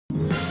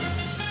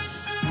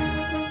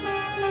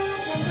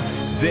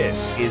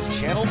This is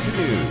Channel 2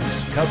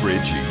 News,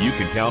 coverage you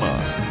can count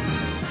on.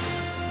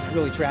 It's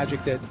really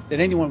tragic that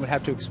anyone would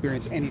have to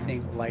experience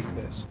anything like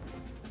this.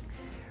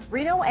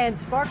 Reno and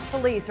Sparks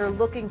police are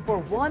looking for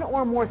one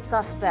or more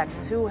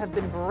suspects who have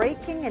been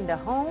breaking into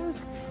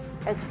homes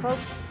as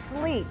folks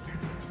sleep.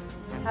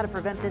 How to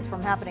prevent this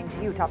from happening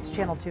to you tops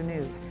Channel 2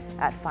 News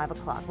at 5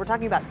 o'clock. We're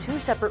talking about two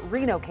separate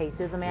Reno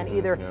cases. A man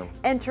either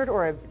entered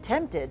or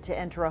attempted to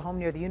enter a home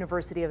near the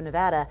University of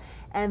Nevada,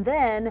 and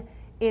then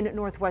in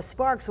Northwest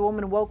Sparks, a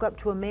woman woke up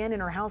to a man in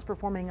her house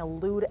performing a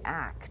lewd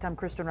act. I'm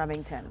Kristen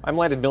Remington. I'm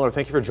Landon Miller.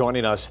 Thank you for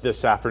joining us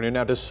this afternoon.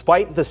 Now,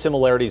 despite the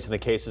similarities in the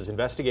cases,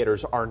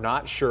 investigators are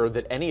not sure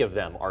that any of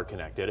them are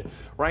connected.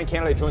 Ryan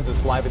Kennedy joins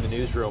us live in the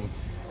newsroom.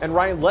 And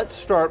Ryan, let's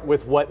start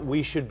with what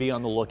we should be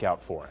on the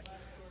lookout for.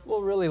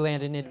 Well, really,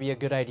 Landon, it'd be a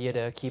good idea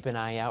to keep an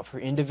eye out for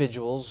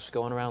individuals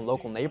going around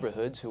local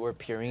neighborhoods who are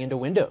peering into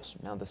windows.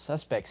 Now, the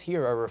suspects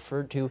here are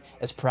referred to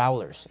as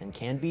prowlers and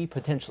can be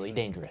potentially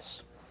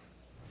dangerous.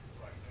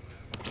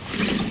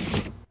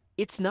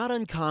 It's not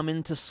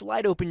uncommon to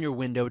slide open your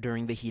window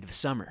during the heat of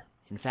summer.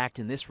 In fact,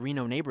 in this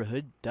Reno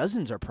neighborhood,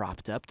 dozens are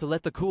propped up to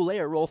let the cool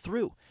air roll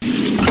through.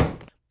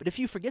 But if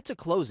you forget to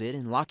close it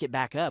and lock it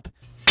back up,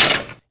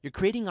 you're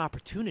creating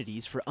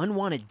opportunities for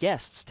unwanted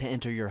guests to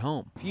enter your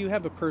home. If you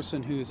have a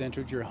person who's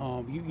entered your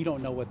home, you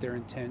don't know what their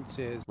intent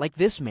is. Like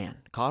this man,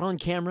 caught on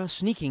camera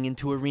sneaking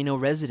into a Reno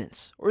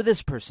residence. Or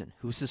this person,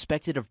 who's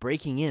suspected of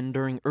breaking in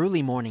during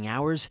early morning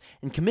hours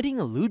and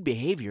committing a lewd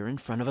behavior in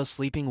front of a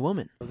sleeping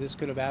woman. This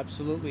could have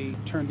absolutely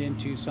turned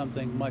into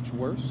something much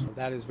worse.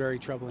 That is very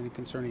troubling and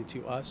concerning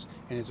to us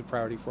and is a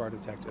priority for our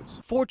detectives.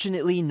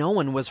 Fortunately, no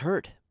one was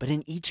hurt, but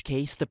in each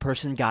case, the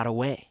person got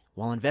away.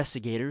 While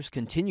investigators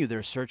continue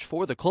their search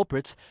for the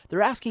culprits,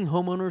 they're asking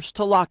homeowners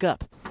to lock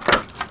up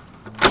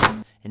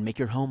and make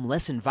your home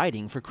less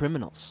inviting for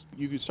criminals.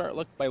 You can start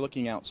by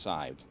looking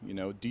outside. You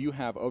know, do you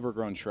have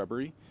overgrown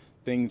shrubbery,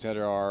 things that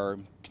are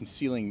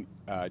concealing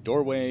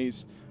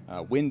doorways,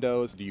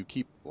 windows? Do you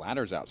keep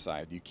ladders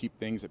outside? Do you keep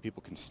things that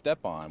people can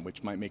step on,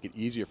 which might make it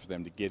easier for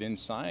them to get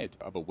inside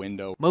of a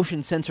window?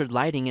 Motion-censored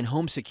lighting and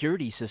home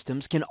security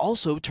systems can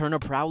also turn a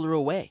prowler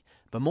away.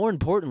 But more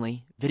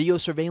importantly, video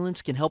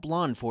surveillance can help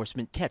law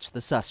enforcement catch the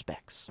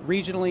suspects.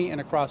 Regionally and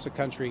across the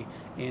country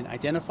in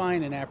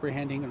identifying and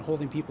apprehending and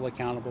holding people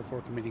accountable for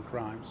committing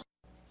crimes.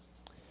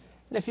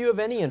 And if you have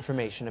any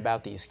information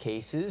about these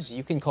cases,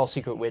 you can call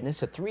Secret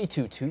Witness at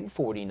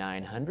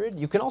 322-4900.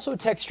 You can also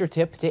text your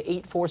tip to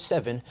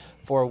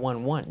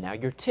 847-411. Now,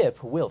 your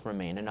tip will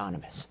remain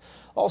anonymous.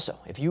 Also,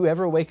 if you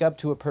ever wake up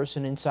to a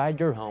person inside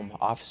your home,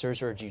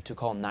 officers urge you to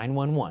call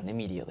 911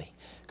 immediately.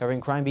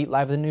 Covering Crime Beat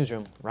live in the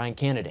newsroom, Ryan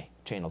Kennedy,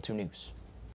 Channel 2 News.